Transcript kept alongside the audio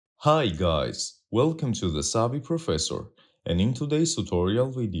Hi guys, welcome to the Savvy Professor, and in today's tutorial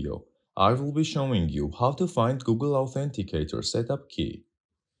video, I will be showing you how to find Google Authenticator Setup Key.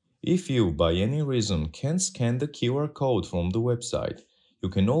 If you by any reason can't scan the QR code from the website, you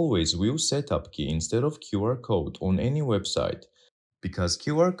can always view Setup Key instead of QR code on any website, because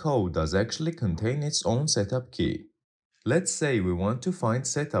QR code does actually contain its own setup key. Let's say we want to find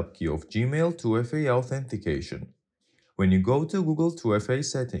setup key of Gmail 2FA authentication. When you go to Google 2FA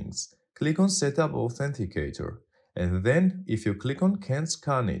settings, click on Setup Authenticator, and then if you click on Can't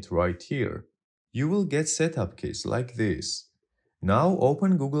Scan It right here, you will get setup keys like this. Now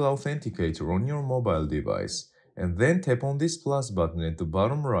open Google Authenticator on your mobile device, and then tap on this plus button at the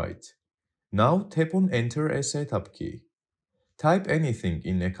bottom right. Now tap on Enter a setup key. Type anything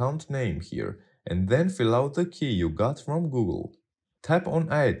in account name here, and then fill out the key you got from Google. Tap on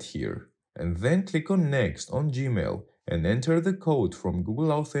Add here, and then click on Next on Gmail and enter the code from Google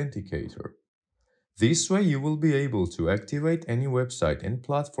Authenticator. This way you will be able to activate any website and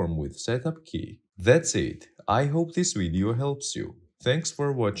platform with setup key. That's it. I hope this video helps you. Thanks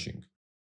for watching.